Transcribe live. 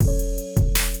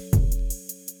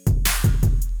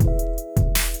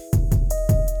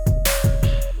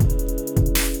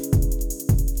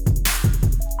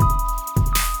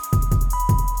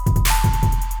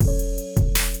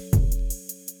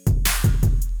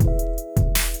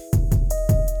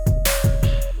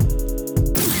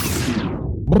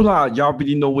Blah, y'all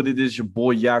already know what it is. Your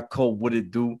boy Yako, what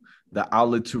it do? The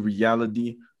outlet to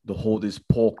reality, the holdest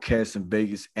podcast in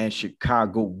Vegas and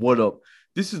Chicago. What up?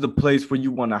 This is the place where you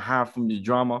want to hide from your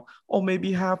drama or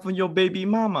maybe hide from your baby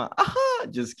mama. Aha,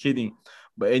 just kidding.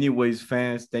 But anyways,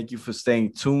 fans, thank you for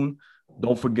staying tuned.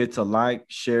 Don't forget to like,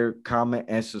 share, comment,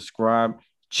 and subscribe.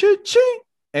 Ching!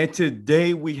 And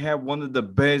today we have one of the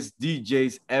best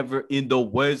DJs ever in the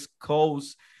West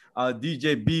Coast,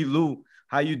 DJ B. Lou.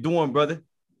 How you doing, brother?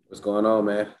 What's going on,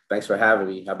 man? Thanks for having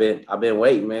me. I've been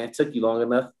waiting, man. It took you long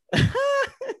enough.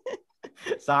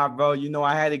 Sorry, bro.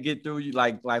 I had to get through you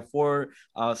like four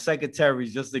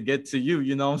secretaries just to get to you.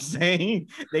 You know what I'm saying?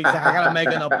 They said I gotta make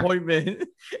an appointment.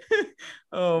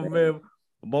 Oh man.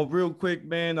 But real quick,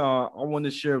 man, I want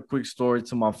to share a quick story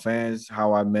to my fans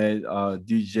how I met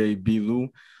DJ Bilu.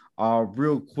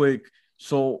 Real quick.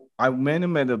 So I met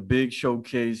him at a big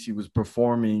showcase. He was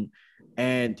performing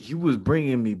and he was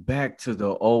bringing me back to the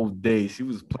old days. He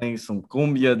was playing some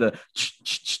cumbia,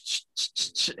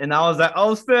 and I was like,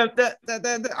 "Oh, snap!" That.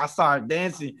 I started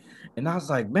dancing, and I was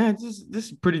like, "Man, this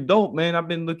is pretty dope, man. I've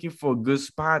been looking for a good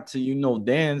spot to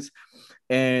dance."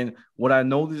 And what I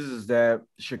noticed is that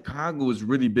Chicago is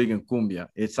really big in cumbia.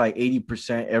 It's like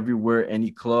 80% everywhere,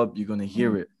 any club you're gonna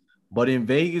hear it. But in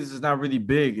Vegas, it's not really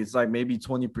big. It's like maybe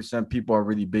 20% people are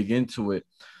really big into it.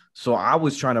 So I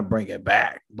was trying to bring it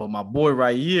back. But my boy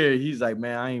right here, he's like,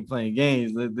 man, I ain't playing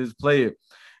games. Let's play it.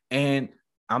 And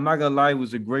I'm not gonna lie, it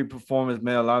was a great performance,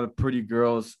 man. A lot of pretty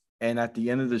girls. And at the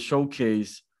end of the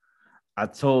showcase, I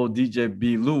told DJ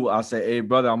B Lou, I said, hey,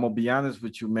 brother, I'm gonna be honest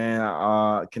with you, man.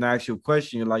 Can I ask you a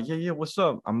question? You're like, yeah, what's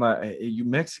up? I'm like, hey, you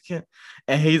Mexican?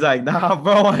 And he's like, nah,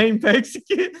 bro, I ain't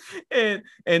Mexican.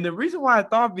 And the reason why I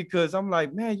thought, because I'm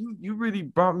like, man, you really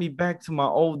brought me back to my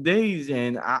old days,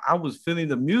 and I was feeling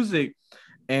the music.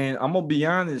 And I'm gonna be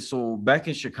honest. So back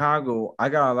in Chicago, I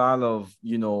got a lot of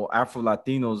Afro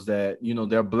Latinos that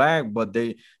they're black, but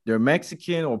they're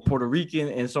Mexican or Puerto Rican.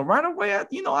 And so right away, I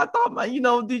thought my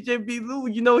DJ B Lou,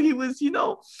 he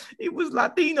was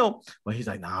Latino. But he's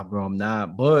like, nah, bro, I'm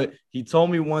not. But he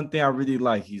told me one thing I really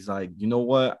like. He's like, you know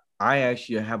what? I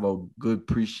actually have a good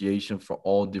appreciation for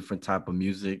all different type of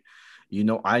music.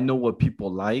 I know what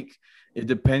people like. It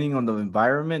depending on the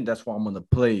environment, that's what I'm gonna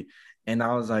play. And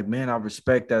I was like, man, I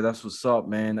respect that. That's what's up,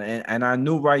 man. And I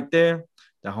knew right there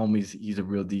that he's a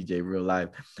real DJ, real life.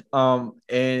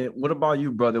 And what about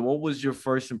you, brother? What was your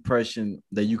first impression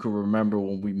that you can remember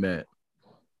when we met?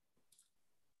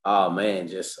 Oh man,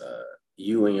 just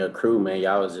you and your crew, man.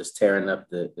 Y'all was just tearing up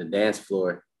the dance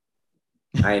floor.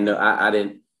 I didn't know I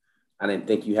didn't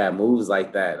think you had moves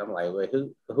like that. I'm like, wait,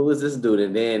 who is this dude?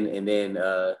 And then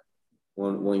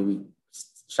when we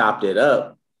chopped it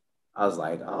up, I was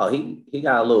like, oh, he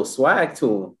got a little swag to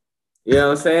him. You know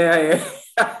what I'm saying?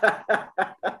 I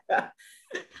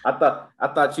thought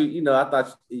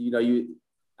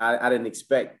I didn't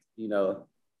expect,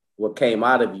 what came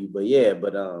out of you. But yeah,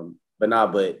 but y'all,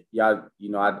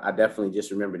 I definitely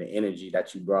just remember the energy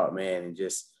that you brought, man. And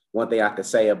just one thing I could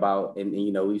say about, and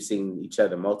we've seen each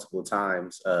other multiple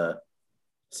times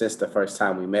since the first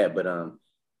time we met, but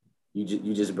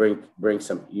you just bring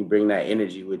that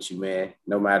energy with you, man,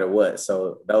 no matter what.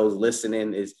 So those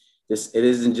listening, it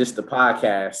isn't just the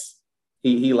podcast.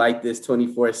 He like this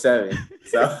 24/7.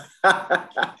 So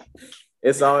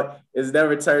it's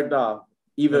never turned off.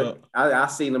 Even I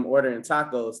seen them ordering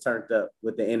tacos turned up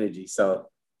with the energy. So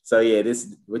yeah,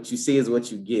 this what you see is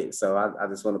what you get. So I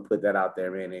just want to put that out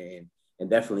there, man, and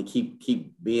definitely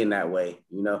keep being that way.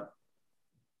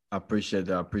 I appreciate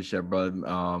that. I appreciate it,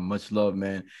 brother. Much love,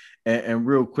 man. And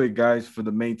real quick, guys, for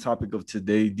the main topic of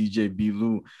today, DJ B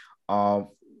Lou. Uh,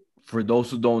 for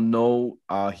those who don't know,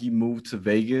 he moved to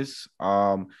Vegas.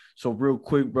 So real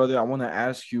quick, brother, I want to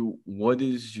ask you, what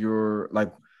is your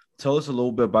like? Tell us a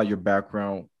little bit about your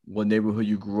background, what neighborhood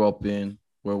you grew up in,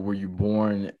 where were you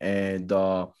born, and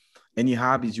any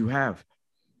hobbies you have.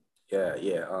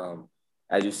 Yeah.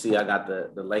 As you see, I got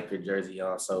the Laker jersey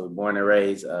on. So born and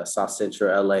raised South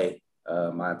Central LA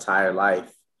my entire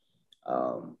life.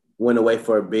 Went away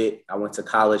for a bit. I went to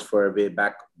college for a bit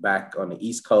back on the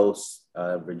East Coast,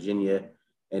 Virginia,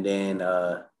 and then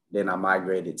I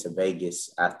migrated to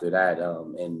Vegas after that.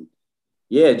 And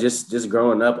yeah, just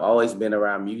growing up, always been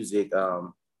around music.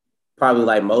 Probably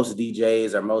like most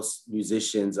DJs or most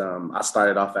musicians, I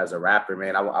started off as a rapper,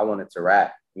 man. I wanted to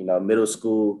rap. Middle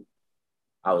school,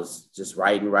 I was just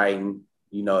writing,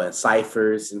 in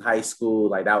ciphers in high school.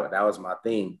 Like that was my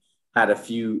thing. Had a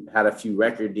few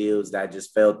record deals that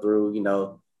just fell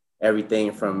through,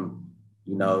 everything from,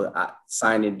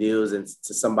 signing deals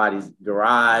into somebody's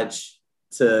garage,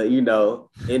 to,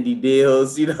 indie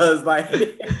deals, it's like,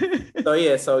 so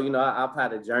yeah, so, I've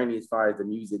had a journey as far as the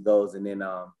music goes. And then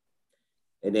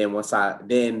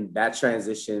then that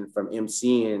transition from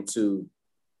MCing to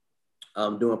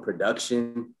doing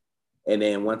production. And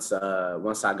then once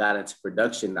I got into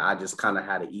production, I just kind of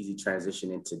had an easy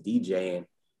transition into DJing,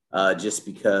 just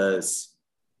because,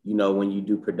 when you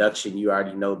do production, you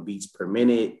already know beats per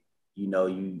minute.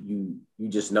 You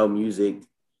just know music.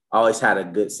 I always had a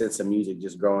good sense of music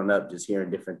just growing up, just hearing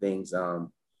different things.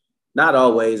 Not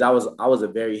always. I was a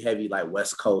very heavy like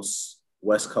West Coast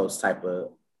type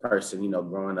of person,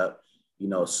 growing up.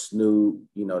 Snoop,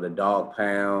 the Dog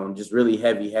Pound, just really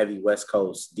heavy West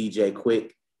Coast. DJ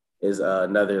Quick is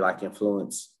another like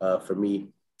influence for me.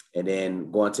 And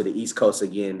then going to the East Coast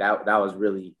again, that was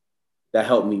really, that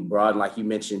helped me broaden. Like you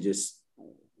mentioned, just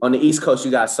on the East Coast,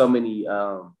 you got so many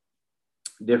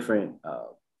different,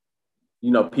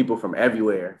 people from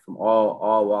everywhere, from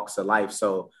all walks of life.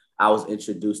 So I was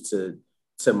introduced to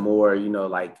more,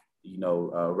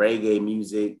 reggae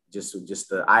music, just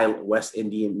the West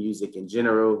Indian music in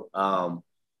general.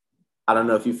 I don't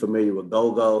know if you're familiar with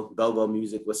go-go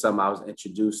music was something I was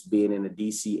introduced being in the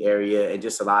DC area, and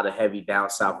just a lot of heavy down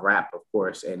south rap, of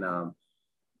course. And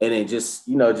then just,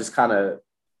 just kind of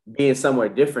being somewhere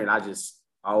different, I just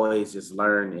always just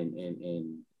learned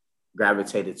and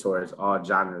gravitated towards all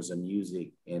genres of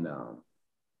music. And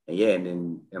yeah,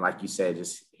 and like you said,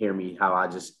 just hear me how I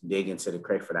just dig into the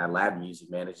crate for that lab music,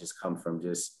 man. It just come from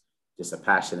just a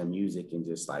passion of music, and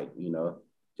just like,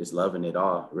 just loving it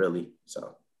all, really.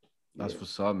 So That's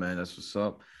what's up, man. That's what's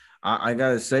up. I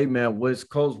gotta say, man, West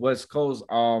Coast, West Coast.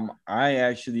 My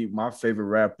favorite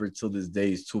rapper till this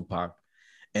day is Tupac,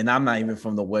 and I'm not even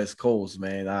from the West Coast,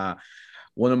 man.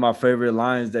 One of my favorite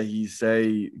lines that he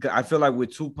say, I feel like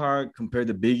with Tupac compared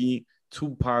to Biggie,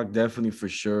 Tupac definitely for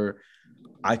sure,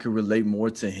 I could relate more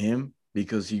to him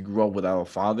because he grew up without a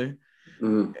father.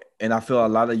 mm, And I feel a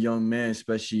lot of young men,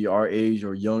 especially our age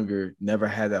or younger, never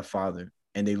had that father,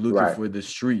 and they looking right, for the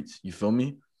streets. You feel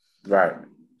me? right.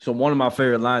 So one of my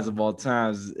favorite lines of all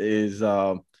times is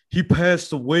he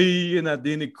passed away and I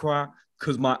didn't cry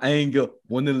because my anger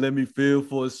wouldn't let me feel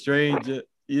for a stranger.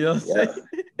 You know what I'm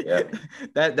Yeah, saying?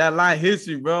 yeah, that line hits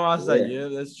me, bro. I was like, yeah. yeah,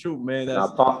 that's true, man. Now,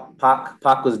 That's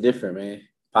Pac was different, man.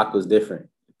 Pac was different.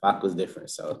 Pac was different.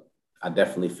 So I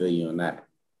definitely feel you on that.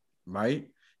 right.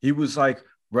 He was like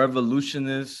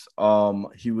revolutionist.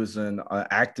 He was an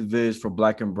activist for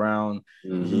Black and Brown.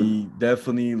 Mm-hmm. He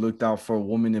definitely looked out for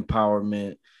women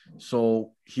empowerment.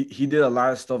 So he did a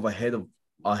lot of stuff ahead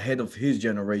of his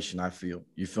generation. I feel.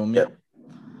 You feel me? Yep.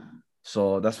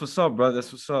 So that's what's up, bro.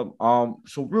 That's what's up.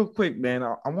 So real quick, man,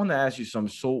 I want to ask you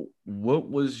something. So, what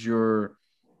was your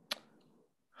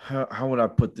how would I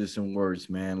put this in words,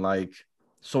 man? Like,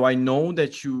 so I know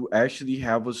that you actually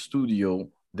have a studio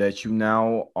that you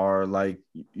now are like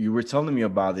you were telling me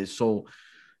about it. So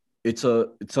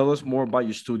tell us more about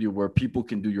your studio where people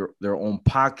can do their own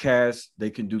podcast.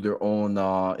 They can do their own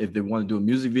if they want to do a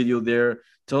music video there.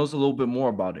 Tell us a little bit more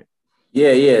about it.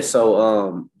 Yeah, yeah.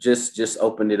 So just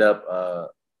opened it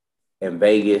up in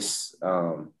Vegas.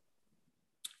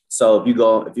 So if you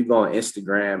go on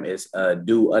Instagram, it's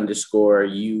do underscore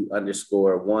you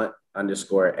underscore want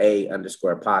underscore a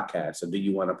underscore podcast. So do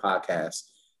you want a podcast?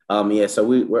 Yeah, so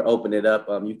we're opening it up.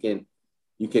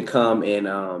 You can come and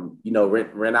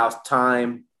rent out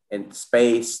time and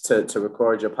space to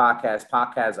record your podcast.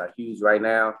 Podcasts are huge right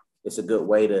now. It's a good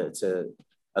way to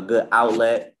a good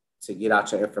outlet to get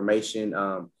out your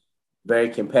information. Very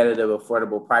competitive,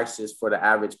 affordable prices for the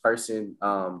average person.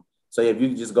 So if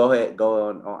you just go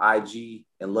on IG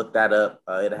and look that up,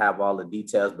 it'll have all the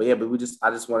details. But yeah,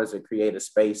 I just wanted to create a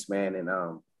space, man, and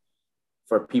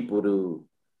for people to,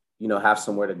 have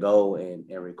somewhere to go and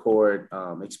record.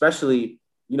 Especially,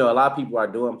 a lot of people are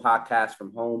doing podcasts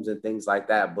from homes and things like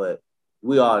that. But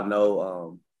we all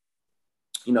know,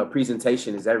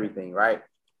 presentation is everything, right?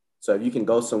 So if you can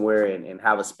go somewhere and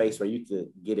have a space where you could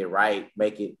get it right,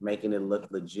 making it look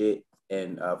legit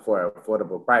and for an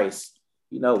affordable price,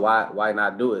 why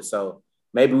not do it? So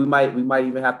maybe we might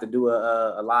even have to do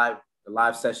a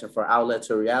live session for Outlet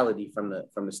to Reality from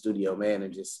the studio, man,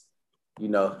 and just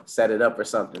set it up or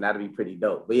something. That'd be pretty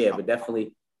dope. But yeah, but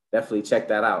definitely check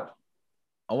that out.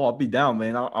 Oh, I'll be down,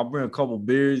 man. I'll bring a couple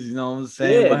beers. You know what I'm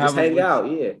saying? Yeah, We'll just have a hang we'll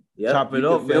out. Yeah. Yep. chop it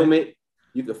up, man.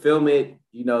 You can film it.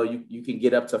 You can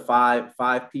get up to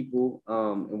five people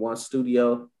in one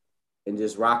studio and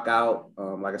just rock out.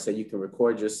 Like I said, you can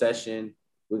record your session.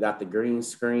 We got the green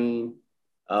screen,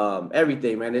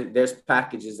 everything, man. There's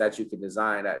packages that you can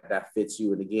design that fits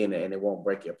you, and again, and it won't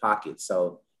break your pocket.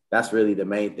 So that's really the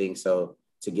main thing. So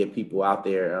to get people out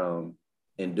there,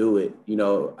 and do it, you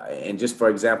know. And just for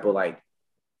example, like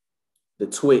the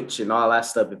Twitch and all that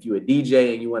stuff. If you're a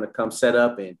DJ and you want to come set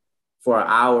up and for an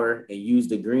hour and use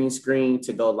the green screen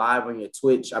to go live on your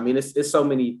Twitch, I mean, it's so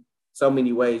many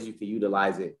ways you can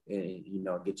utilize it and, you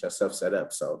know, get yourself set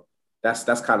up. So that's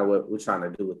kind of what we're trying to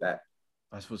do with that.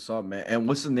 That's what's up, man. And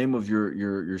what's the name of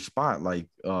your spot? Like,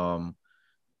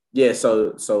 Yeah,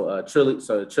 Trilogy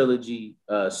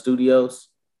Studios.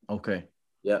 okay.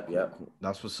 Yep.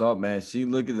 That's what's up, man. See,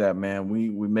 look at that, man. We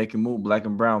making move, black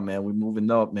and brown, man. We moving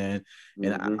up, man.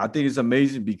 And I think it's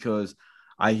amazing because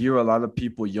I hear a lot of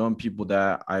people, young people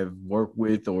that I've worked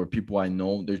with or people I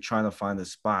know, they're trying to find a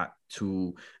spot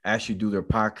to actually do their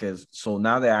podcast. So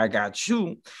now that I got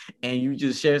you and you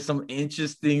just shared some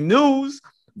interesting news,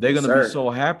 they're gonna be so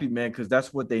happy, man, because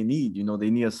that's what they need. You know, they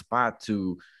need a spot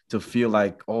to feel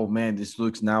like, oh man, this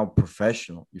looks now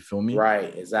professional. You feel me?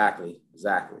 Right, exactly.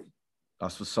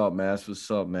 That's what's up, man. That's what's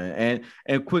up, man.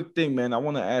 And quick thing, man, I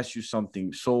want to ask you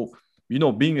something. So, you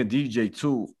know, being a DJ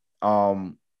too,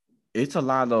 it's a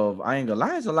lot of, I ain't gonna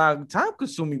lie, it's a lot of time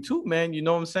consuming too, man. You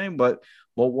know what I'm saying? But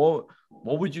what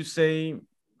would you say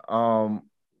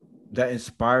that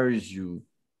inspires you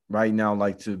right now,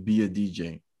 like to be a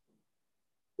DJ?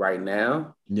 Right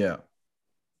now? Yeah.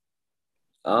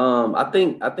 I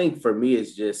think for me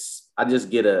it's just I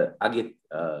get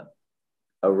a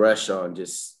rush on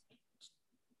just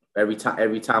every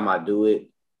time I do it,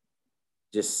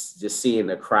 just seeing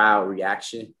the crowd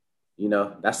reaction, you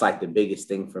know, that's like the biggest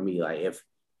thing for me. Like if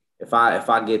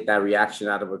I get that reaction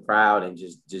out of a crowd and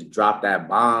just drop that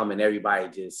bomb and everybody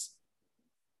just,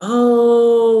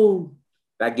 oh,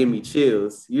 that give me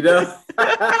chills, you know.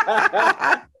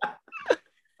 I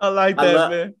like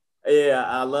that, man. Yeah,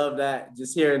 I love that.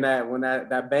 Just hearing that when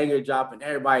that banger drop and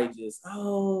everybody just,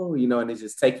 oh, you know, and it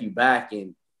just take you back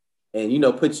and you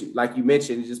know, put you, like you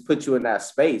mentioned, it just put you in that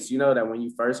space, you know, that when you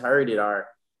first heard it, or,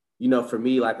 you know, for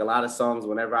me, like a lot of songs,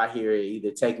 whenever I hear it,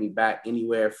 either take me back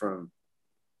anywhere from,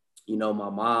 you know, my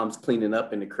mom's cleaning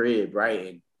up in the crib,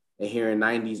 right, and hearing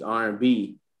 90s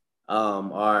R&B,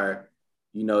 or,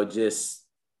 you know, just,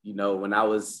 you know, when I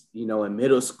was, you know, in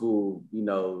middle school, you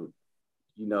know,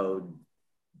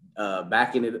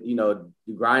 back in it, you know,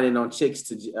 grinding on chicks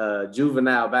to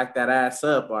Juvenile, back that ass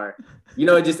up, or, you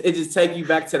know, it just take you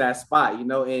back to that spot, you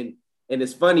know, and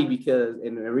it's funny because,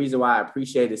 and the reason why I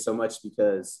appreciate it so much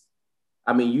because,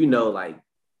 I mean, you know, like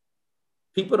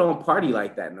people don't party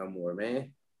like that no more,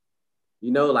 man.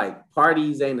 You know, like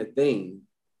parties ain't a thing.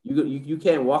 You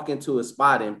can't walk into a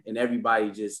spot and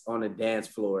everybody just on the dance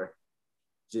floor,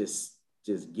 just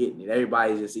getting it.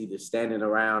 Everybody's just either standing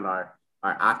around or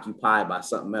are occupied by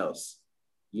something else,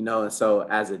 you know? And so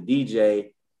as a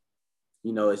DJ,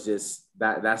 you know, it's just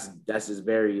that's just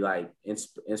very like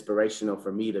inspirational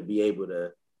for me to be able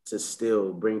to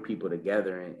still bring people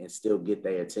together and still get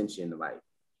their attention. Like,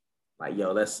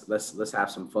 yo, let's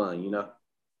have some fun, you know?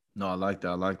 No, I like that.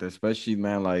 I like that. Especially,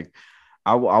 man, like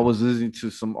I was listening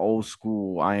to some old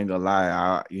school. I ain't gonna lie.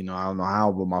 I don't know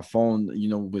how, but my phone, you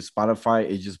know, with Spotify,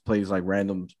 it just plays like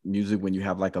random music when you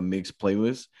have like a mixed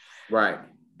playlist. Right.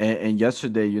 And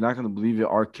yesterday, you're not gonna believe it,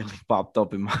 R. Kelly popped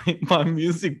up in my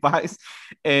music box,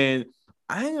 and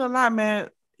I ain't gonna lie, man.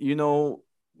 You know,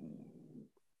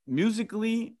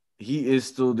 musically, he is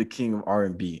still the king of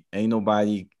R&B. Ain't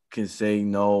nobody can say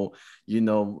no. You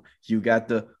know, you got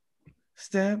the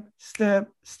step, step,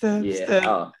 step, Yeah.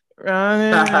 step,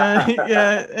 running,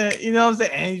 yeah. You know what I'm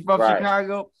saying? And he's from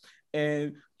Chicago,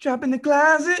 and drop in the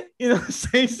closet. You know,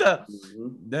 say so.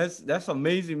 That's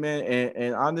amazing, man.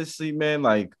 And honestly, man,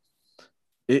 like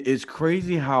it's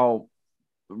crazy how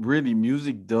really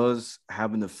music does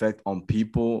have an effect on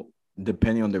people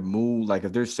depending on their mood. Like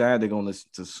if they're sad, they're gonna listen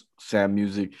to sad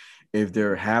music. If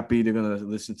they're happy, they're gonna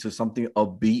listen to something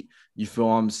upbeat. You feel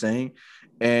what I'm saying?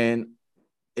 And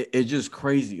it's just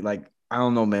crazy. Like I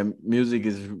don't know, man. Music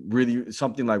is really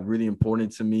something like really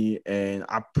important to me, and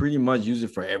I pretty much use it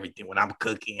for everything. When I'm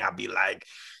cooking, I'll be like,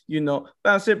 you know,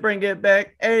 bounce it, bring it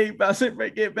back. Hey, bounce it,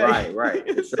 bring it back. Right.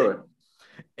 Sure.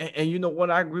 And you know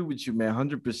what? I agree with you, man.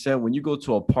 100%. When you go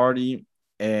to a party,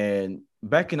 and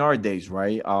back in our days,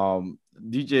 right?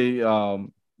 DJ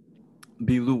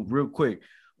B. Lou, real quick.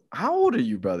 How old are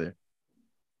you, brother?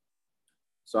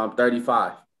 So I'm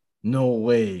 35. No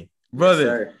way,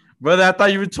 brother. Yes, brother, I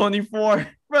thought you were 24.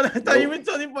 Brother, I thought you were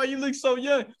 24. You look so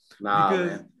young. Nah,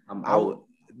 because man, I'm old.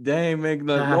 Dang, man,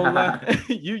 no lie.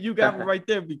 you got me right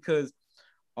there because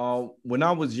when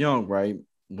I was young, right?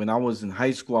 When I was in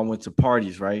high school, I went to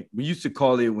parties, right? We used to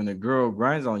call it when a girl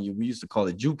grinds on you, we used to call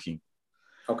it juking.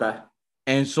 Okay.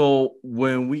 And so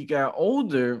when we got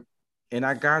older and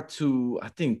I got to, I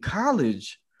think,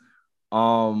 college,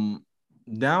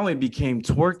 now it became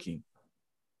twerking.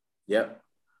 Yep.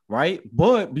 Right?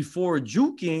 But before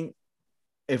juking,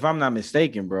 if I'm not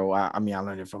mistaken, bro, I mean, I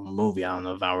learned it from a movie. I don't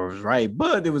know if I was right,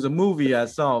 but there was a movie I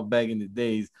saw back in the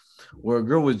days where a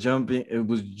girl was jumping, it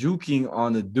was juking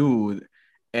on a dude,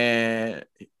 and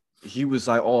he was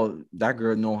like, "Oh, that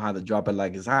girl know how to drop it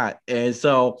like it's hot." And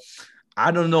so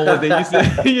I don't know what they used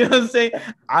to, you know what I'm saying?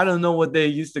 I don't know what they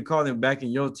used to call him back in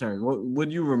your terms. What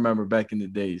do you remember back in the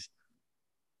days?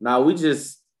 Now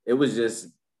it was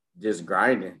just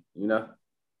grinding, you know.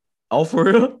 Oh, for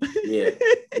real? Yeah,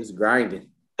 it's grinding,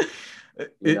 you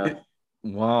It, know. it,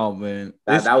 wow, man.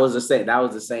 That was the saying. That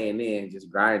was the saying then, just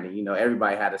grinding. You know,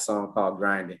 everybody had a song called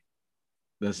 "Grinding,"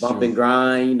 That's bump and true.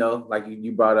 grind. You know, like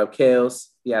you brought up Kels.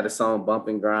 He had a song "Bump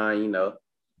and Grind." You know,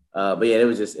 but yeah, it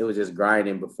was just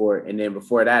grinding before, and then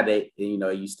before that, you know,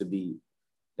 it used to be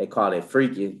they called it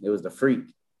freaking. It was the freak.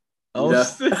 You Oh, know,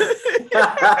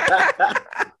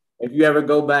 if you ever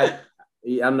go back,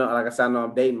 I'm not like I said, I know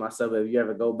I'm dating myself, but if you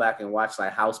ever go back and watch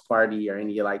like House Party or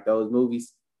any of like those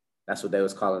movies, that's what they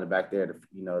was calling it back there.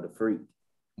 You know, the freak.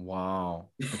 wow.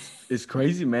 It's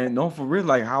crazy, man. No, for real,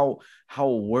 like how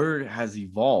a word has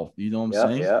evolved. You know what I'm Yep,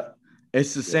 saying? yep.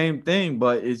 It's the Yeah. same thing,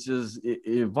 but it's just it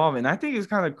evolving. I think it's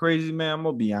kind of crazy, man. I'm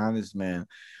gonna be honest, man.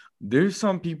 There's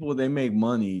some people they make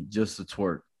money just to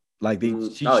twerk. Like they Oh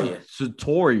teach you yeah,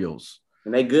 tutorials.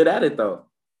 and they good at it though.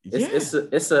 Yeah. It's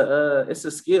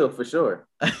a skill for sure.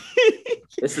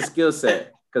 It's a skill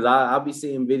set because I'll be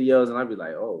seeing videos and I'll be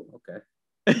like, oh, okay.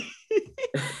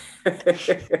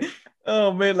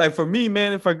 Oh man, like for me,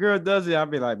 man, if a girl does it, I'll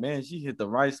be like, man, she hit the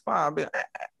right spot. I'll be like,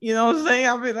 you know what I'm saying?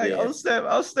 I'll be like, Yeah, oh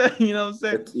step, you know what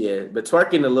I'm saying? but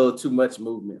twerking a little too much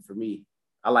movement for me.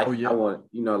 Oh I yeah. want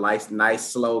like nice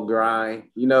slow grind.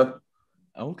 You know,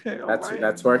 Okay, all right.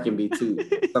 that twerking be too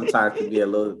sometimes can be a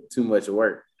little too much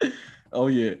work. Oh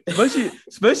yeah, especially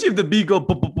if the beat go,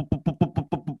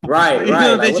 Right, you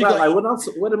know, right. then she go.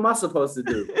 What am I supposed to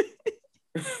do?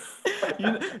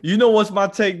 You know what's my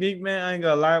technique, man? I ain't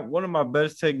gonna lie. One of my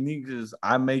best techniques is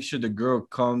I make sure the girl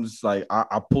comes like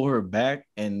I pull her back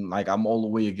and like I'm all the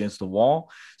way against the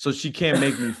wall, so she can't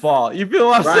make me fall. You feel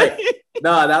what I'm saying? Right.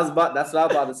 No, that's what I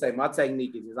was about to say. My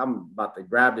technique is just I'm about to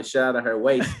grab the shit out of her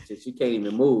waist so she can't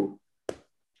even move.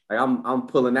 Like I'm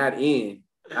pulling that in.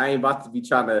 I ain't about to be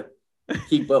trying to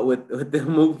keep up with the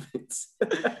movements.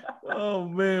 Oh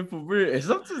man, for real. And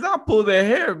sometimes I pull their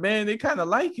hair, man. They kind of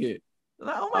like it.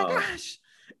 Like, oh my Oh, gosh.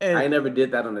 I And ain't never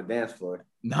did that on the dance floor.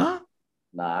 nah,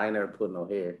 Nah, I ain't never put no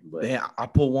hair. But man, I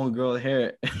pull one girl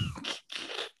hair.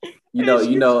 And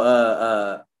she,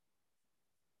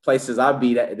 places I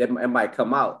be that it might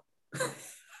come out.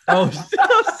 oh, shit.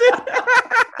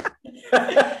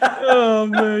 Oh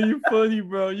man, you funny,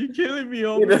 bro. You killing me, You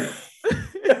homie. know?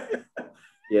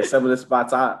 Yeah, some of the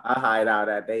spots I hide out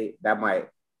at, that might,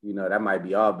 that might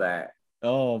be all bad.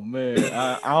 Oh man,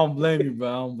 I don't blame you, bro.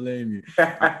 I don't blame you.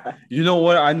 You know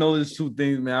what? I know there's two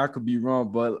things, man. I could be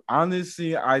wrong, but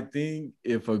honestly, I think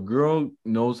if a girl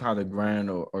knows how to grind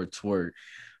or twerk,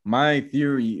 my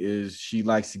theory is she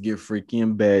likes to get freaky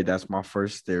in bed. That's my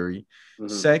first theory. Mm-hmm.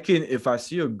 Second, if I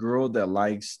see a girl that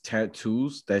likes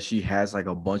tattoos, that she has like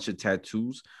a bunch of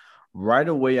tattoos, right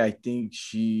away, I think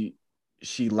she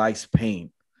likes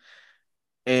pain.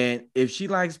 And if she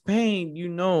likes pain, you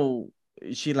know,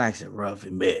 she likes it rough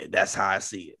in bed. That's how I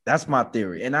see it. That's my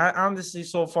theory. And I honestly,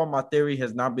 so far, my theory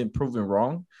has not been proven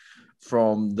wrong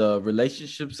from the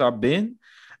relationships I've been.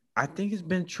 I think it's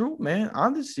been true, man,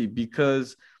 honestly,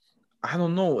 because I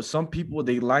don't know. Some people,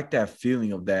 they like that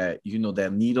feeling of that, you know,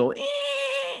 that needle,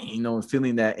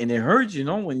 feeling that, and it hurts, you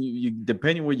know, when you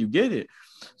depending where you get it.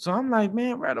 So I'm like,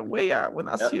 man, right away, when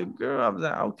I see a Yep. girl, I'm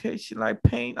like, okay, she like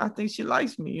pain. I think she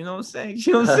likes me. You know what I'm saying?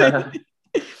 You know what I'm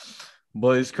saying?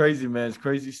 But it's crazy, man. It's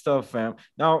crazy stuff, fam.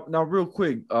 Now, real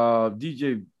quick,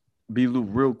 DJ B. Lou,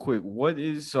 real quick, what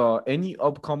is any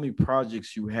upcoming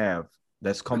projects you have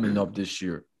that's coming up this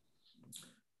year?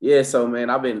 Yeah, so man,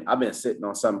 I've been sitting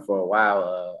on something for a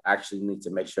while. Actually need to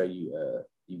make sure you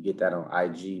get that on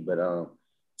IG. But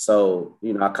so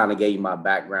I kind of gave you my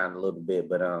background a little bit,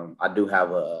 but I do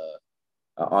have a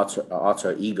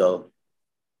alter ego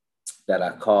that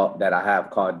I have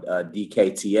called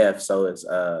DKTF. So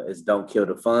it's Don't Kill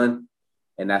the Fun,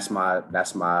 and that's my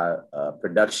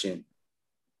production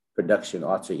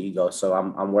alter ego. So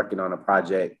I'm working on a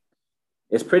project.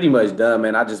 It's pretty much done,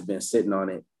 man. I just been sitting on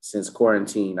it since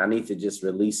quarantine. I need to just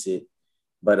release it,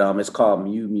 but it's called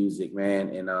Mew Music, man,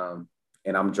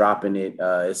 and I'm dropping it.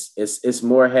 It's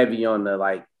more heavy on the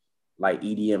like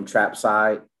EDM trap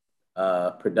side.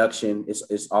 Production.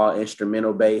 It's all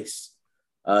instrumental based.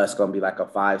 It's gonna be like a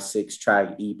 5-6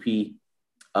 track EP.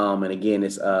 And again,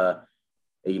 it's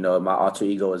You know, my alter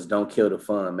ego is don't kill the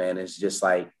fun, man. It's just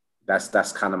like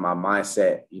that's kind of my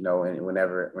mindset, you know. And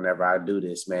whenever I do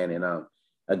this, man, and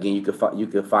again, you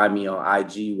can find me on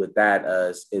IG with that.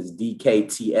 Is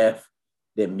DKTF,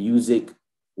 then music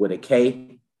with a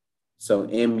K, so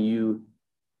MUSIK,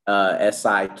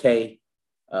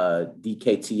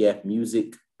 DKTF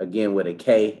music again with a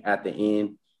K at the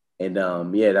end. And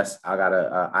yeah, that's I got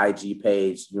a IG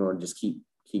page. You know, just keep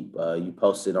you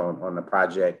posted on the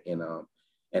project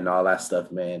and all that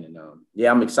stuff, man. And yeah,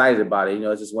 I'm excited about it. You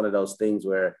know, it's just one of those things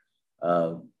where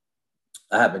uh,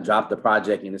 I haven't dropped the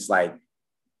project, and it's like,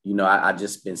 you know, I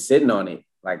just been sitting on it.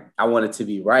 Like I want it to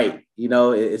be right. You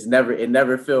know, it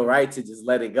never feel right to just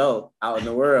let it go out in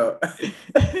the world.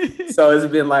 So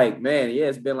it's been like, man, yeah,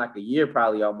 it's been like a year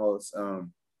probably almost.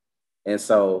 And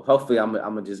so hopefully I'm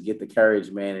gonna just get the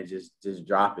courage, man, and just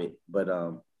drop it. But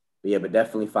yeah, but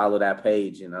definitely follow that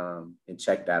page and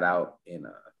check that out. And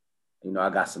you know, I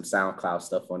got some SoundCloud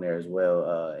stuff on there as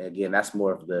well. Again, that's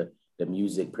more of the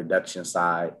music production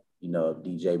side, you know, of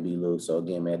DJ B. Lou. So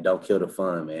again, man, don't kill the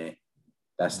fun, man.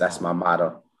 That's my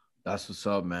motto. That's what's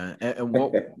up, man. And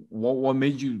what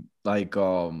made you like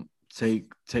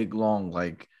take long?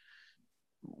 Like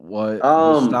what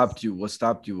Um, stopped you? What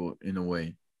stopped you in a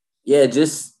way? yeah,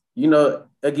 just you know,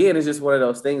 again, it's just one of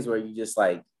those things where you just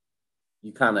like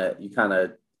you kind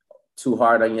of too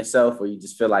hard on yourself, or you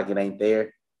just feel like it ain't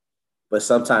there. But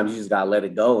sometimes you just gotta let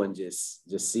it go and just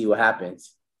see what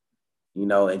happens, you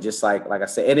know. And just like I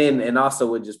said, and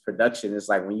also with just production, it's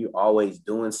like when you always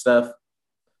doing stuff,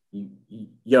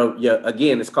 your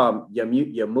again, it's called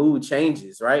your mood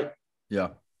changes, right? Yeah.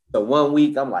 So one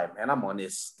week I'm like, man, I'm on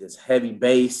this heavy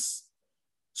bass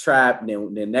trap.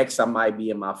 And then next I might be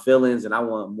in my feelings and I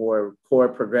want more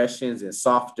chord progressions and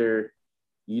softer,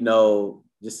 you know,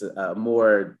 just a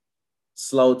more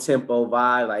slow tempo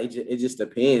vibe. Like it just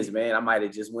depends, man. I might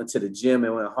have just went to the gym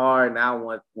and went hard. Now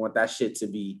I want that shit to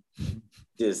be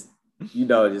just, you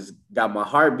know, just got my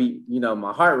heartbeat, you know,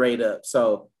 my heart rate up.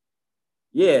 So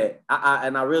yeah, I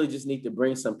really just need to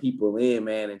bring some people in,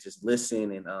 man, and just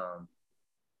listen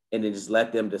and then just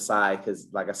let them decide. Because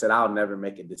like I said, I'll never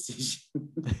make a decision.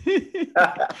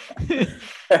 But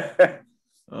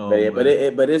Oh yeah,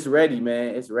 man. but it's ready,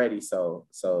 man. It's ready. So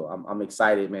I'm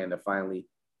excited, man, to finally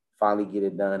get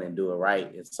it done and do it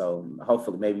right. And so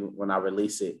hopefully maybe when I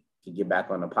release it, to get back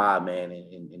on the pod, man,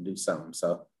 and do something.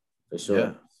 So for Yeah.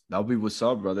 sure. That'll be what's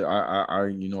up, brother.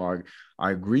 I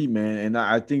agree, man. And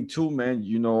I think too, man,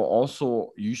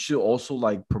 also you should also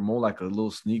like promote like a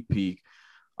little sneak peek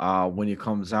when it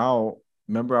comes out.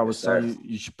 Remember, I Yes, was telling sir.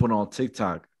 you should put it on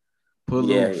TikTok. Put a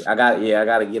little I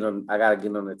gotta get on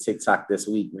the TikTok this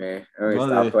week, man. I ain't stop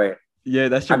brother. playing. Yeah,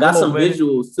 that's I your got goal, some man.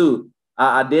 visuals too.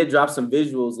 I did drop some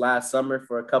visuals last summer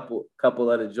for a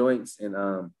couple of the joints, and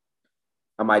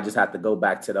I might just have to go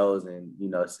back to those and you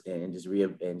know and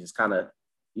just kind of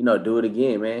you know do it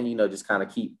again, man. You know, just kind of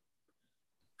keep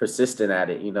persistent at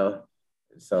it, you know.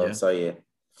 So Yeah. so yeah.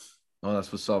 Oh,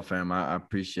 that's what's up, fam. I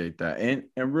appreciate that.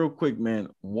 And real quick, man,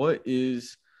 what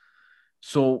is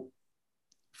so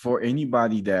for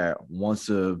anybody that wants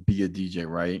to be a DJ,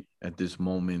 right? At this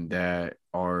moment that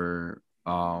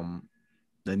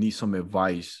need some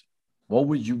advice, what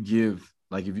would you give?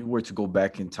 Like if you were to go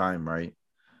back in time, right?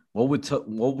 What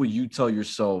would you tell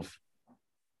yourself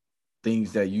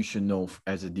things that you should know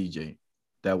as a DJ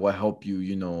that will help you,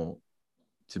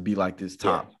 to be like this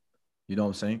Yeah. top? You know what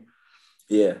I'm saying?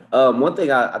 Yeah. One thing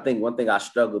I think one thing I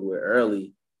struggled with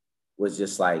early was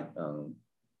just like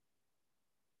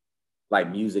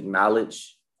music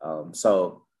knowledge.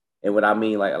 So and what I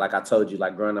mean, like I told you,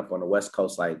 like growing up on the West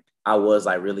Coast, like I was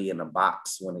like really in a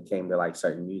box when it came to like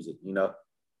certain music, you know.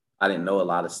 I didn't know a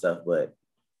lot of stuff, but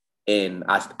and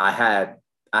I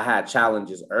had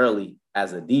challenges early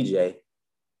as a DJ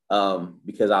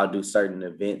because I'll do certain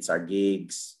events or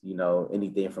gigs, you know,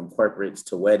 anything from corporates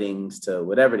to weddings to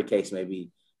whatever the case may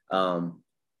be, of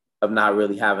not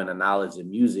really having a knowledge of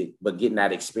music, but getting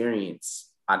that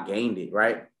experience, I gained it,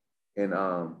 right? And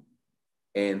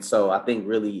and so I think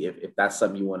really if that's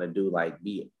something you want to do, like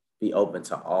be open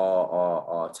to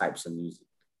all types of music.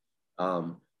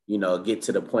 You know, get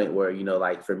to the point where, you know,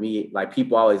 like for me, like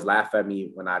people always laugh at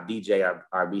me when I DJ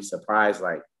or be surprised,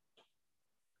 like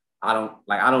I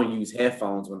don't use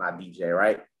headphones when I DJ,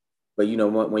 right? But you know,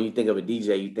 when you think of a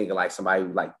DJ, you think of like somebody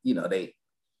who like, you know, they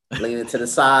leaning to the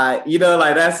side, you know,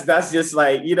 like that's just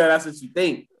like, you know, that's what you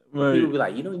think. And people Right. be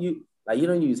like, you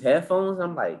don't use headphones.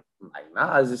 I'm like,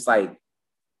 nah, it's just I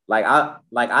never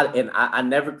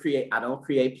I don't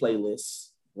create playlists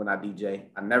when I DJ.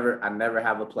 I never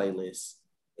have a playlist.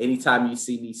 Anytime you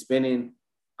see me spinning,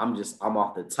 I'm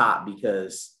off the top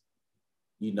because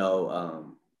you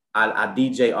know, I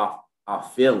DJ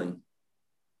off feeling.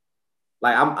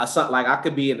 Like like I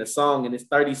could be in a song and it's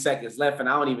 30 seconds left and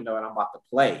I don't even know what I'm about to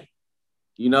play.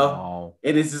 You know? Wow.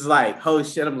 And it's just like, oh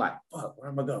shit, I'm like, fuck, where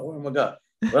am I go? Where am I go?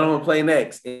 What am I gonna play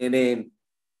next? And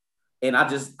I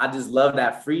just love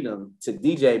that freedom to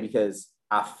DJ because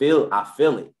I feel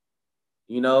it,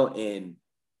 you know, and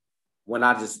when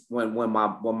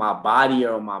my body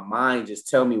or my mind just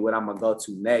tell me what I'm gonna go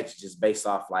to next, just based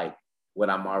off like what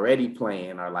I'm already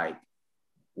playing or like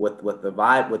what the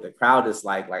vibe, what the crowd is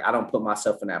like I don't put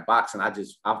myself in that box and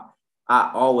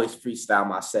I always freestyle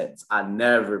my sets. I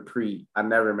never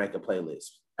make a playlist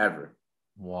ever.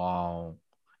 Wow.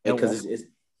 Because it's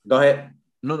go ahead.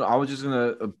 No, I was just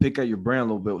gonna pick at your brain a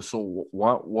little bit. So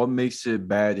what makes it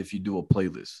bad if you do a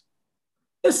playlist?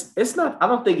 It's not. I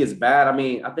don't think it's bad. I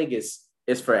mean, I think it's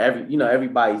for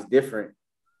everybody's different.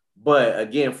 But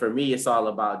again, for me, it's all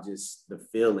about just the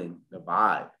feeling, the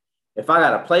vibe. If I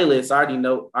got a playlist, I already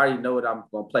know what I'm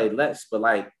gonna play next. But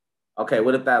like, okay,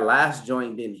 what if that last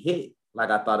joint didn't hit like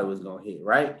I thought it was gonna hit,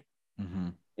 right? Mm-hmm.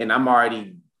 And I'm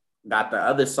already got the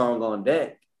other song on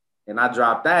deck, and I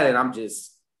drop that, and I'm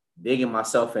just digging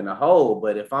myself in a hole.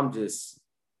 But if I'm just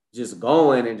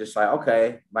going and just like,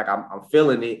 okay, like I'm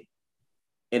feeling it,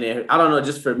 and then, I don't know,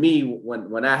 just for me,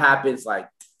 when that happens, like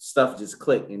stuff just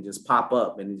click and just pop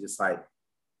up, and it's just like,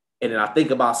 and then I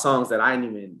think about songs that I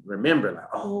didn't even remember, like,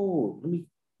 oh,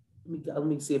 let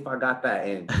me see if I got that,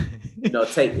 and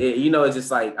take it, it's just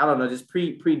like, I don't know, just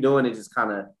pre doing it, just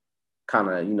kind of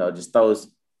just throws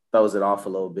it off a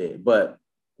little bit, but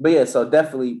yeah, so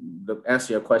definitely to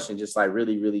answer your question, just like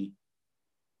really, really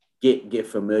get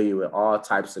familiar with all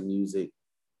types of music,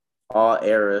 all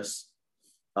eras,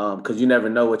 because you never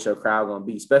know what your crowd gonna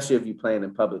be, especially if you're playing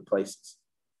in public places,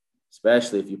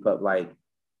 especially if you put like,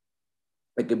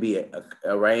 it could be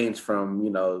a range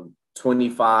from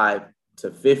 25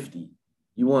 to 50.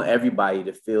 You want everybody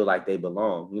to feel like they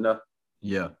belong,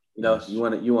 Yeah. Yes. You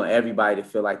want everybody to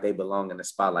feel like they belong in the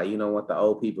spotlight. You don't want the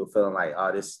old people feeling like,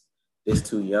 oh, this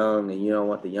too young, and you don't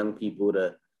want the young people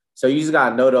to. So you just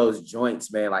gotta know those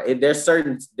joints, man. Like there's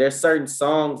certain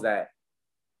songs that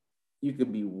you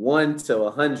could be 1 to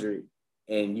 100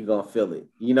 and you're gonna feel it.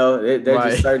 They're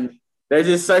right. They're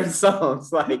just certain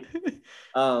songs. Like,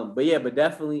 but yeah, but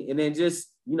definitely, and then just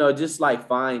like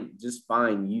find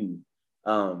you.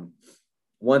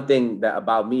 One thing that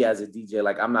about me as a DJ,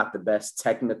 like I'm not the best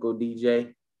technical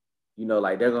DJ.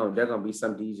 Like they're gonna be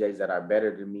some DJs that are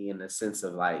better than me in the sense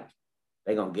of like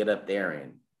they're gonna get up there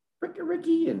and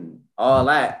Ricky and all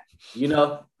that,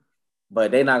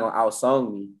 but they're not gonna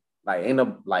outsong me. Like ain't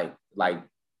no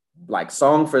like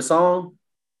song for song.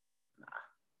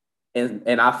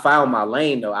 And I found my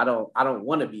lane though. I don't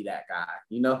want to be that guy,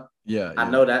 Yeah. I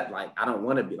know that, like I don't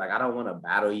want to be like, I don't want to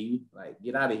battle you. Like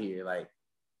get out of here. Like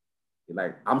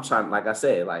I'm trying, like I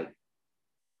said, like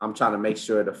I'm trying to make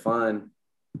sure the fun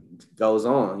goes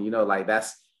on. Like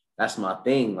that's my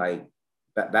thing. Like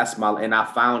that's my, and I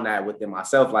found that within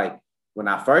myself. Like when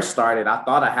I first started, I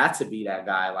thought I had to be that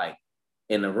guy, like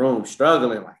in the room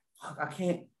struggling, like fuck, I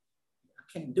can't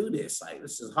do this. Like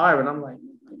this is hard. And I'm like,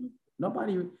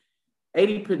 nobody,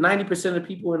 90% of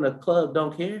people in the club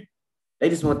don't care. They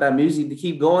just want that music to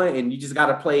keep going, and you just got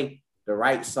to play the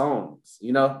right songs.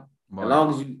 Right.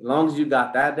 As long as you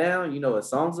got that down, what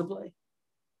songs to play,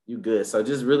 you good. So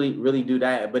just really, really do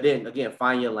that. But then again,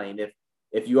 find your lane.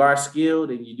 If you are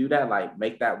skilled and you do that, like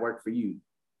make that work for you.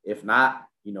 If not,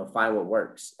 find what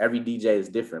works. Every DJ is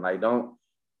different. Like don't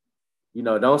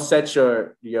set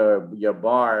your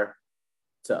bar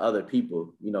to other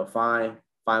people. Find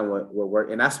what work,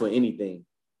 and that's with anything.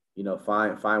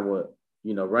 Find what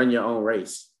run your own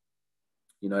race.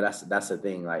 That's the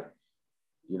thing. Like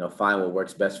find what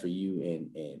works best for you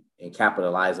and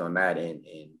capitalize on that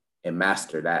and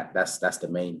master that. That's the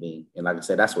main thing. And like I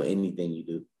said, that's what anything you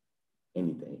do.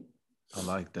 Anything. I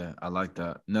like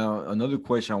that. Now, another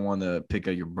question I want to pick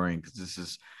at your brain, because this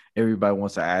is everybody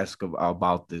wants to ask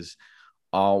about this.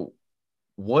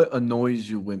 What annoys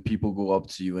you when people go up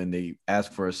to you and they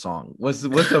ask for a song? What's the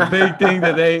big thing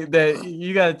that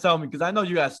you gotta tell me? Because I know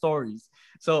you got stories.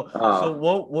 So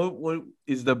what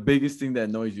is the biggest thing that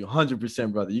annoys you?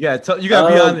 100%, brother. You gotta be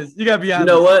honest. You gotta be honest.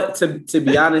 You know what? To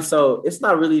be honest, so it's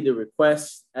not really the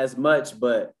request as much,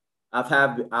 but I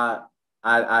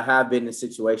have been in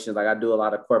situations, like I do a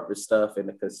lot of corporate stuff in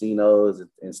the casinos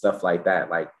and stuff like that,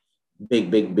 like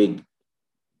big venues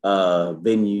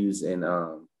and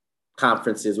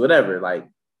conferences, whatever. Like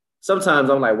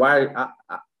sometimes I'm like, why?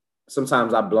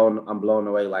 Sometimes I'm blown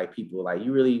away. Like people, like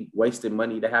you really wasted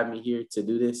money to have me here to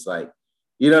do this. Like,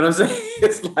 you know what I'm saying?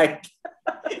 It's like,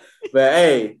 but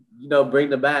hey, bring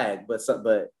the bag,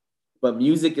 but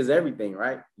music is everything,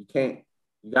 right? You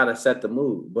gotta set the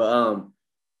mood.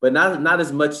 But not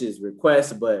as much as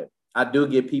requests, but I do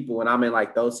get people when I'm in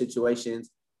like those situations.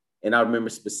 And I remember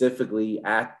specifically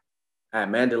at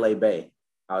Mandalay Bay,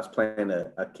 I was playing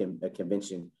a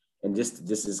convention, and just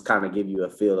is kind of give you a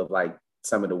feel of like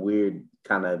some of the weird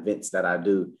kind of events that I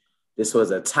do. This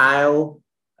was a tile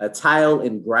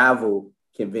and gravel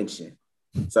convention.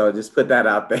 So just put that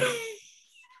out there.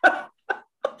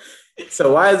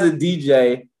 So why is a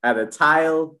DJ at a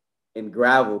tile and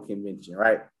gravel convention,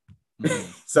 right?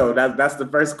 So that's the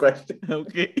first question.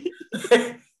 Okay.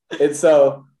 And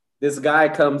so this guy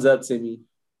comes up to me.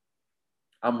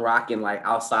 I'm rocking like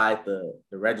outside the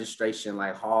registration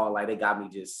like hall, like they got me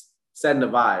just setting the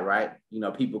vibe, right?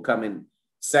 People coming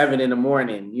 7 a.m,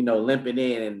 limping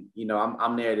in, and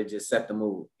I'm there to just set the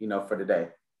mood, for the day.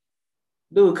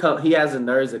 Dude, he has the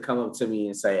nerves to come up to me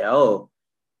and say, "Oh,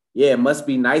 yeah, it must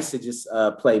be nice to just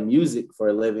play music for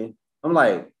a living." I'm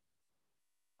like,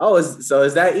 "Oh, so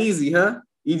is that easy, huh?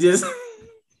 You just..."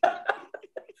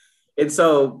 And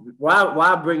so why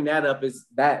I bring that up is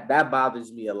that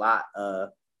bothers me a lot.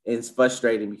 It's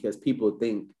frustrating because people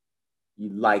think you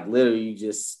like literally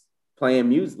just playing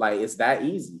music, like it's that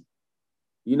easy.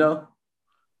 Right.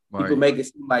 People make it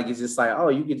seem like it's just like, oh,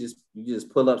 you just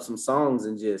pull up some songs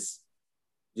and just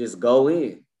go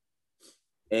in.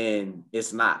 And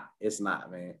it's not,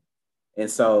 man. And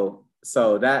so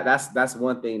that's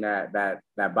one thing that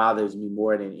bothers me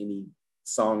more than any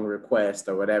song request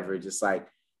or whatever. Just like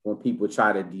when people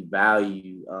try to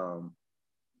devalue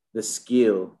the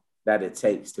skill that it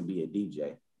takes to be a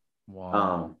DJ.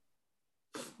 Wow.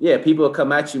 Yeah, people will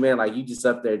come at you, man, like you just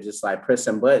up there just like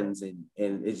pressing buttons, and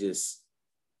it's just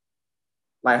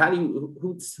like,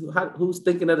 who's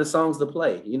thinking of the songs to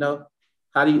play?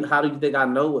 How do you think I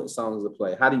know what songs to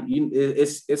play? How do you?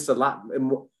 It's a lot,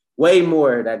 way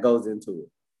more that goes into it.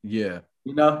 Yeah.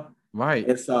 Right.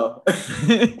 And so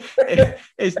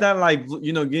it's not like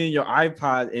getting your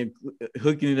iPod and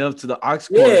hooking it up to the aux cord.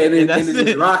 Yeah, and it's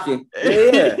just rocking.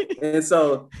 Yeah. And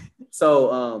so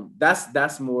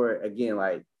that's more, again,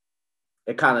 like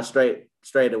it kind of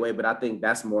straight away, but I think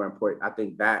that's more important. I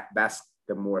think that's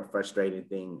the more frustrating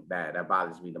thing that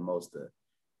bothers me the most.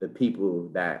 The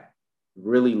people that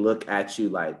really look at you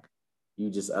like you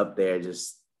just up there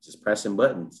just pressing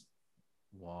buttons.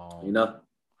 Wow.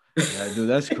 Yeah, dude,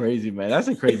 that's crazy, man. That's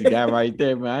a crazy guy right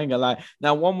there, man. I ain't gonna lie.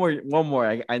 Now, one more.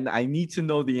 I need to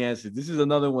know the answer. This is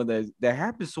another one that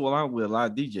happens to a lot with a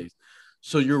lot of DJs.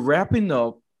 So you're wrapping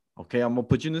up. Okay, I'm gonna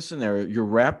put you in a scenario. You're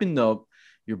wrapping up.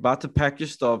 You're about to pack your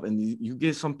stuff, and you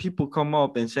get some people come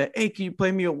up and say, "Hey, can you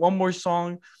play me one more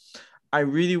song? I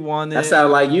really want it." That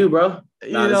sounds like you, bro.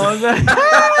 You're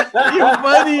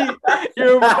funny.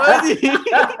 You're funny.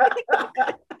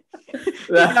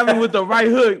 He got me with the right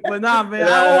hook, but nah, man.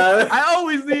 I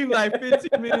always leave like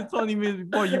 15 minutes, 20 minutes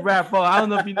before you wrap up. I don't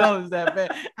know if you noticed that, man.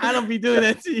 I don't be doing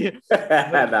that to you.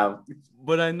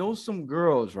 But I know some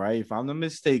girls, right? If I'm not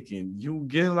mistaken, you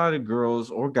get a lot of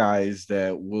girls or guys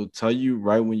that will tell you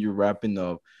right when you're wrapping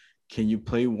up, "Can you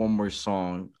play one more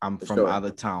song? I'm from out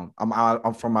of town.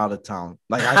 I'm from out of town."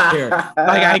 Like I care.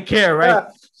 Like I care, right?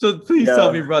 So please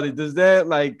tell me, brother, does that,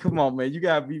 like, come on, man, you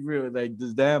gotta be real. Like,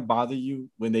 does that bother you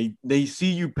when they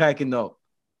see you packing up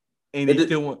and they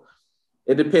still want?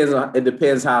 It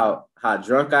depends how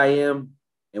drunk I am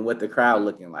and what the crowd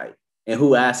looking like and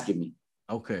who asking me.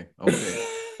 Okay.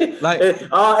 Like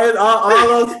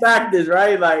all those factors,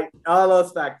 right? Like all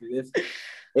those factors.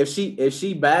 If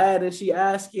she bad and she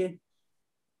asking,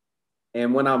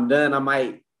 and when I'm done, I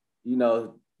might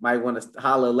want to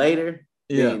holler later.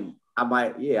 Yeah. Then I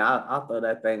might, I'll throw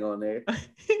that thing on there. But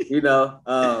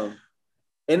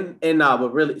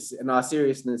really, in all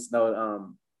seriousness,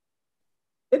 though,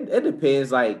 it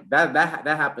depends. Like that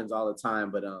happens all the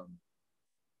time, but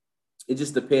it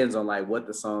just depends on like what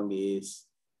the song is.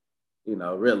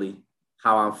 Really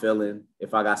how I'm feeling.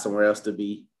 If I got somewhere else to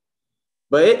be.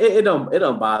 But it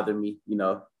don't bother me,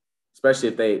 especially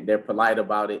if they're polite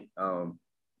about it.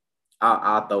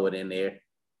 I'll throw it in there.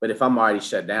 But if I'm already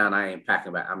shut down, I ain't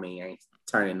packing back. I ain't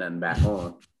turning nothing back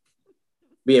on.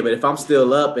 But yeah, but if I'm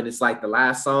still up and it's like the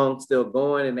last song still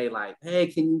going and they like, "Hey,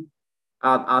 can you?"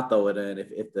 I'll throw it in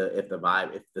if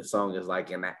the song is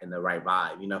like in the right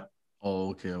vibe, Oh,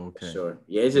 okay. Sure.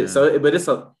 Yeah. It's just, so, but it's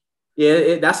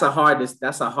that's a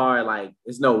hard, like,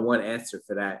 there's no one answer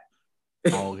for that.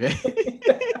 Okay.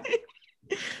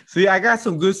 See, I got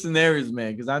some good scenarios,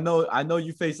 man, because I know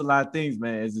you face a lot of things,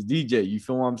 man, as a DJ. You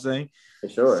feel what I'm saying? For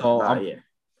sure. So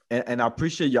and I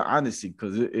appreciate your honesty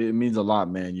because it means a lot,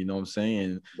 man. You know what I'm saying?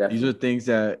 And these are Definitely. things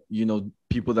that,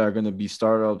 people that are going to be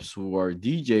startups who are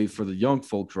DJ for the young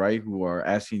folks, right? Who are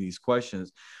asking these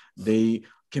questions, they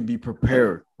can be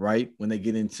prepared, right? When they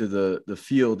get into the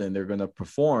field and they're going to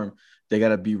perform, they got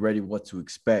to be ready what to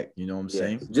expect. You know what I'm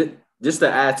Yeah. saying? Just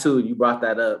to add to, you brought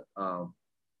that up.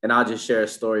 And I'll just share a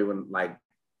story when like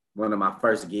one of my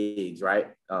first gigs,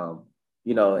 right? And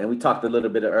we talked a little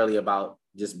bit earlier about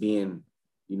just being,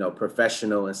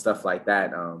 professional and stuff like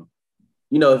that.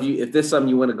 If there's something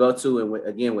you want to go to, and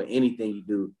with anything you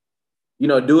do,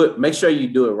 do it, make sure you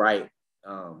do it right.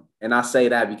 And I say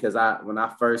that because when I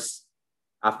first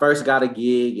got a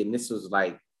gig, and this was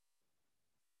like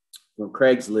when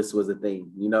Craigslist was a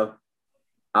thing,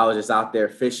 I was just out there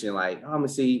fishing, like, oh, I'm gonna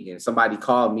see, and somebody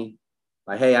called me,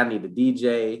 like, hey, I need a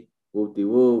DJ, whoop de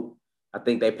whoop. I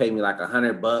think they paid me like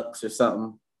 $100 or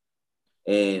something,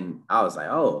 and I was like,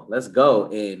 oh, let's go.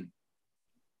 And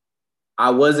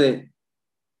I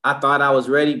thought I was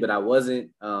ready, but I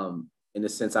wasn't. In the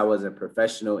sense I wasn't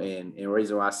professional, and the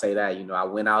reason why I say that, I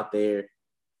went out there,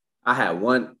 I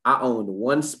owned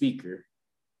one speaker,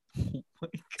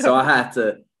 so I had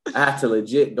to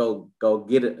legit go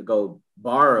get it,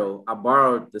 I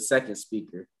borrowed the second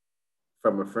speaker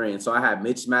from a friend. So I had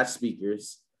mismatched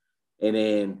speakers, and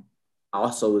then I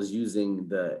also was using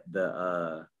the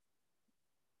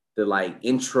like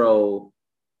intro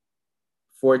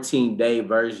 14-day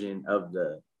version of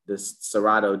the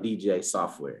Serato DJ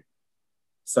software.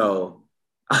 So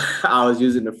I was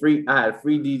using I had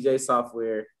free DJ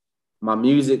software. My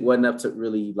music wasn't up to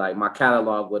really, like, my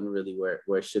catalog wasn't really where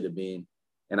it should have been.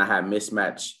 And I had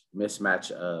mismatch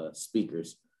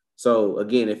speakers. So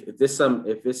again, if it's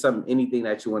anything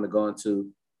that you want to go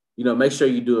into, make sure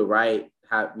you do it right.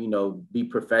 Be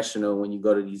professional when you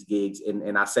go to these gigs.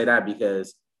 And I say that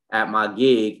because at my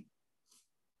gig,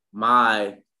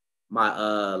 my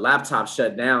laptop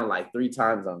shut down like 3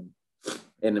 times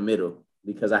in the middle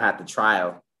because I had the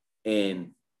trial,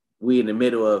 and we in the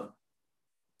middle of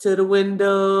to the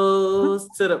windows,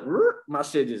 my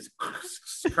shit just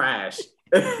crashed.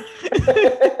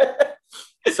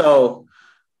 So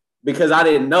because I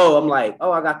didn't know, I'm like,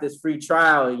 oh, I got this free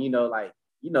trial.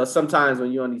 And sometimes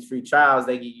when you're on these free trials,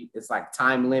 they give you, it's like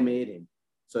time limit. And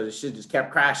so the shit just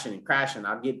kept crashing and crashing.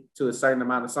 I'll get to a certain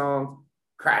amount of songs,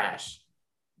 crash.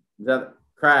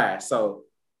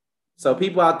 So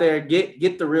people out there,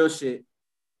 get the real shit.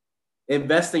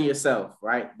 Invest in yourself,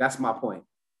 right? That's my point.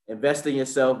 Invest in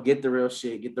yourself, get the real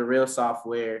shit, get the real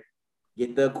software,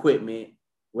 get the equipment,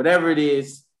 whatever it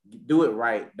is, do it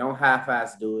right. Don't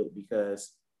half-ass do it,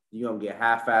 because you're going to get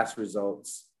half-ass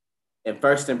results. And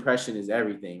first impression is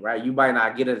everything, right? You might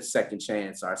not get a second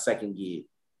chance or a second gig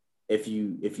if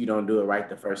you don't do it right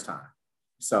the first time.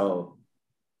 So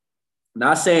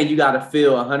not saying you got to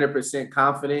feel 100%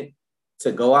 confident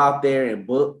to go out there and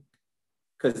book,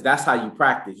 because that's how you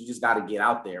practice. You just got to get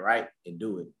out there, right, and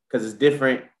do it. Because it's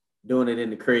different doing it in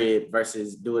the crib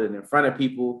versus doing it in front of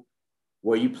people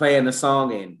where you playing the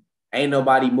song and ain't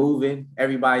nobody moving.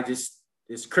 Everybody just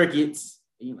is crickets.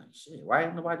 And you're like, shit, why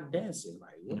ain't nobody dancing?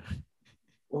 Like,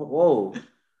 whoa.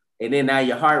 And then now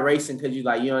your heart racing because you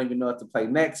don't even know what to play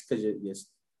next, because you're just,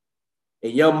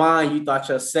 in your mind, you thought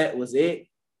your set was it.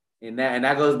 And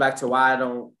that goes back to why I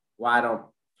don't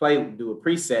do a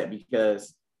preset,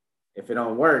 because if it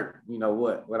don't work, you know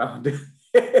what I'll do.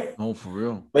 Oh, for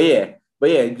real. But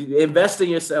yeah, invest in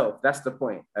yourself. That's the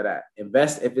point of that.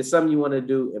 Invest. If it's something you want to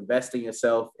do, invest in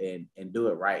yourself and do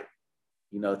it right.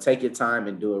 Take your time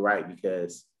and do it right,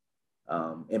 because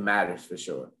it matters for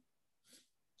sure.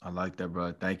 I like that,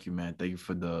 bro. Thank you, man. Thank you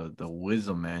for the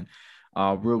wisdom, man.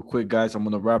 Real quick, guys, I'm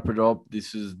gonna wrap it up.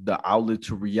 This is the Outlet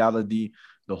to Reality,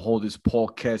 the holdest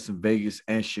podcast in Vegas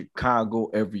and Chicago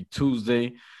every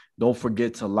Tuesday. Don't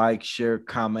forget to like, share,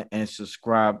 comment, and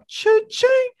subscribe. Ching!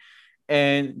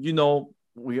 And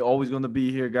we always gonna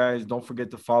be here, guys. Don't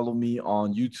forget to follow me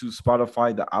on YouTube,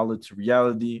 Spotify, the Outlet to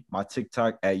Reality, my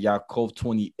TikTok at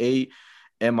Yakov28,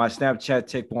 and my Snapchat,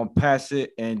 Take One Pass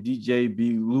It, and DJ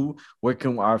B Lou. Where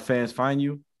can our fans find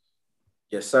you?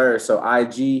 Yes, sir. So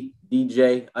IG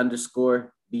DJ_BLEW,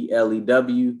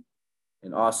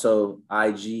 and also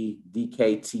IG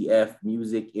DKTF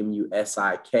Music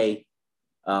MUSIK.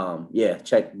 Yeah,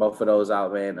 check both of those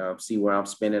out, man. See where I'm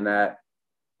spinning at.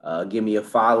 Give me a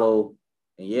follow.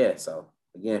 And yeah, so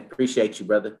again, appreciate you,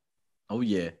 brother. Oh,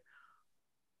 yeah.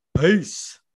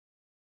 Peace.